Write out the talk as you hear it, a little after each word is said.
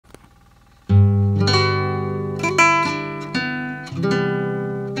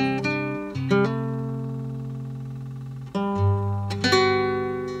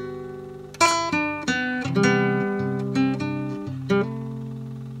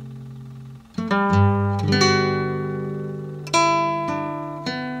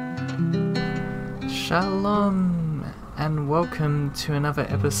Shalom, and welcome to another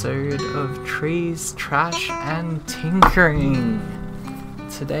episode of Trees, Trash and Tinkering.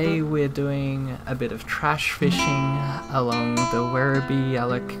 Today we're doing a bit of trash fishing along the Weariby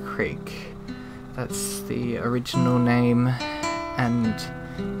Yallock Creek. That's the original name, and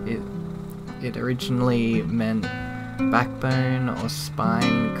it originally meant backbone or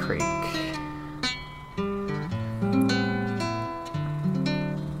spine creek.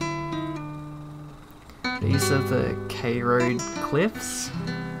 These are the K Road cliffs.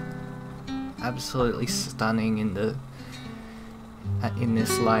 Absolutely stunning in this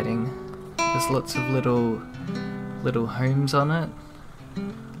lighting. There's lots of little homes on it.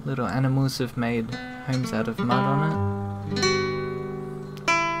 Little animals have made homes out of mud on it.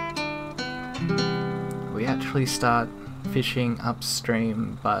 We actually start fishing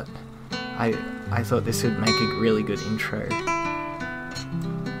upstream, but I thought this would make a really good intro.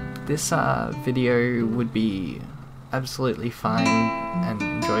 This video would be absolutely fine and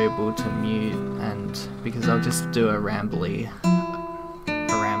enjoyable to mute, and because I'll just do a rambly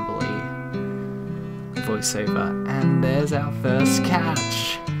voiceover. And there's our first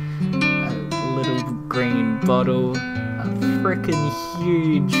catch. A little green bottle, a frickin'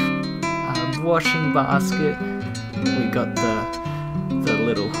 huge washing basket. We got the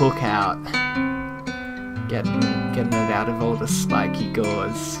little hook out, getting it out of all the spiky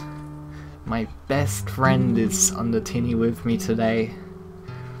gauze. My best friend is on the tinny with me today.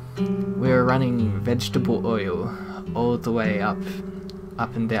 We're running vegetable oil all the way up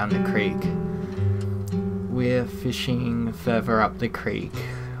and down the creek. We're fishing further up the creek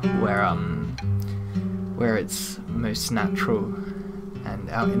where it's most natural and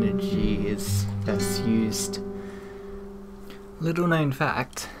our energy is best used. Little known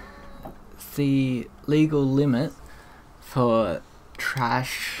fact, the legal limit for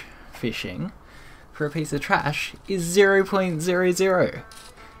trash fishing for a piece of trash is 0.00.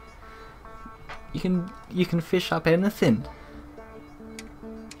 You can fish up anything.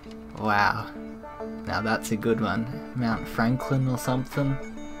 Wow. Now that's a good one. Mount Franklin or something.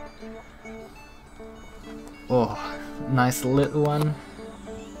 Oh, nice little one.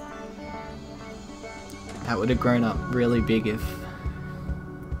 That would have grown up really big if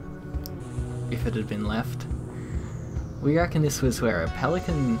it had been left. We reckon this was where a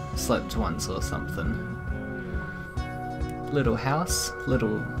pelican slept once or something. Little house,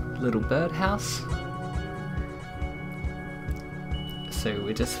 little bird house. So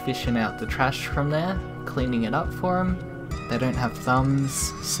we're just fishing out the trash from there, cleaning it up for them. They don't have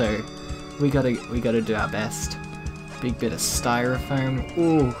thumbs, so we gotta do our best. Big bit of styrofoam.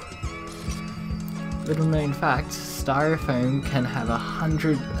 Ooh. Little known fact, styrofoam can have a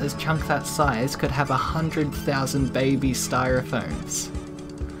chunk that size could have 100,000 baby styrofoams.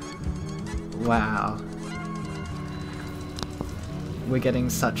 Wow. We're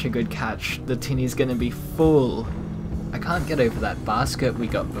getting such a good catch. The tinny's gonna be full. I can't get over that basket we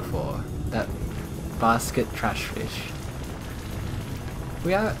got before. That basket trash fish.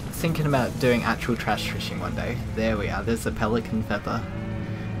 We are thinking about doing actual trash fishing one day. There we are, there's a pelican feather.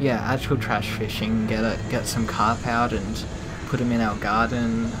 Yeah, actual trash fishing, get some carp out and put them in our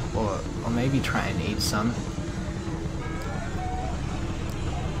garden, or maybe try and eat some.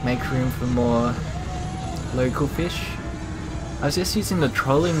 Make room for more local fish. I was just using the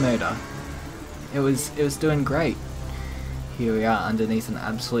trolling motor. It was doing great. Here we are underneath an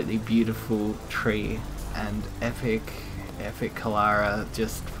absolutely beautiful tree, and epic Kalara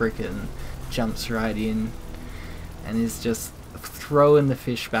just frickin' jumps right in and is just throwing the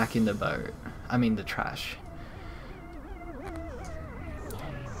fish back in the boat. I mean the trash.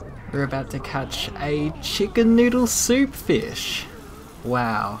 We're about to catch a chicken noodle soup fish.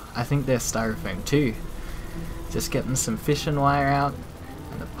 Wow, I think they're styrofoam too. Just getting some fishing wire out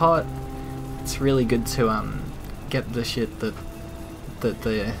and a pot. It's really good to get the shit that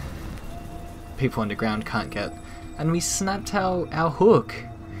the people underground can't get. And we snapped our hook.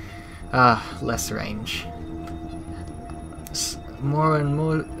 Less range. More and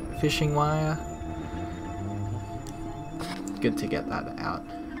more fishing wire. Good to get that out.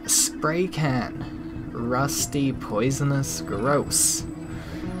 A spray can. Rusty, poisonous, gross.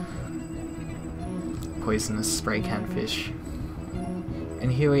 Poisonous spray can fish.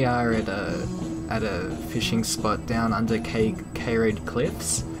 And here we are at a fishing spot down under K Road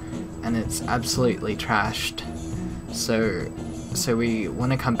cliffs, and it's absolutely trashed. So we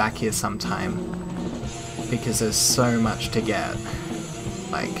want to come back here sometime because there's so much to get.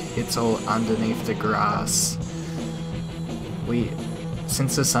 Like, it's all underneath the grass.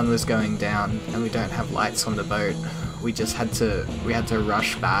 since the sun was going down and we don't have lights on the boat, we had to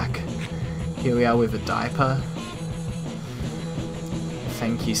rush back. Here we are with a diaper.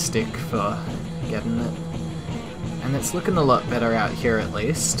 Thank you, Stick, for getting it. And it's looking a lot better out here, at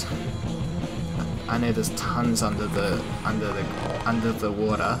least. I know there's tons under the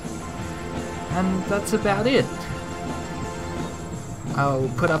water, and that's about it. I'll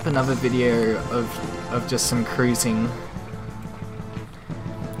put up another video of just some cruising.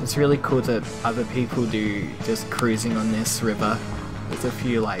 It's really cool that other people do just cruising on this river. There's a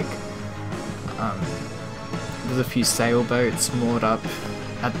few there's a few sailboats moored up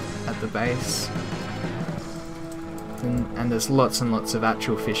at the base, and there's lots and lots of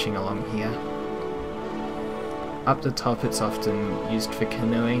actual fishing along here. Up the top it's often used for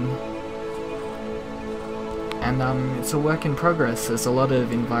canoeing, and it's a work in progress. There's a lot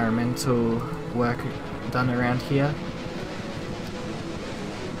of environmental work done around here.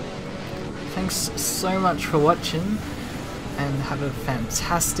 Thanks so much for watching, and have a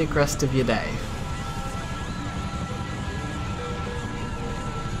fantastic rest of your day.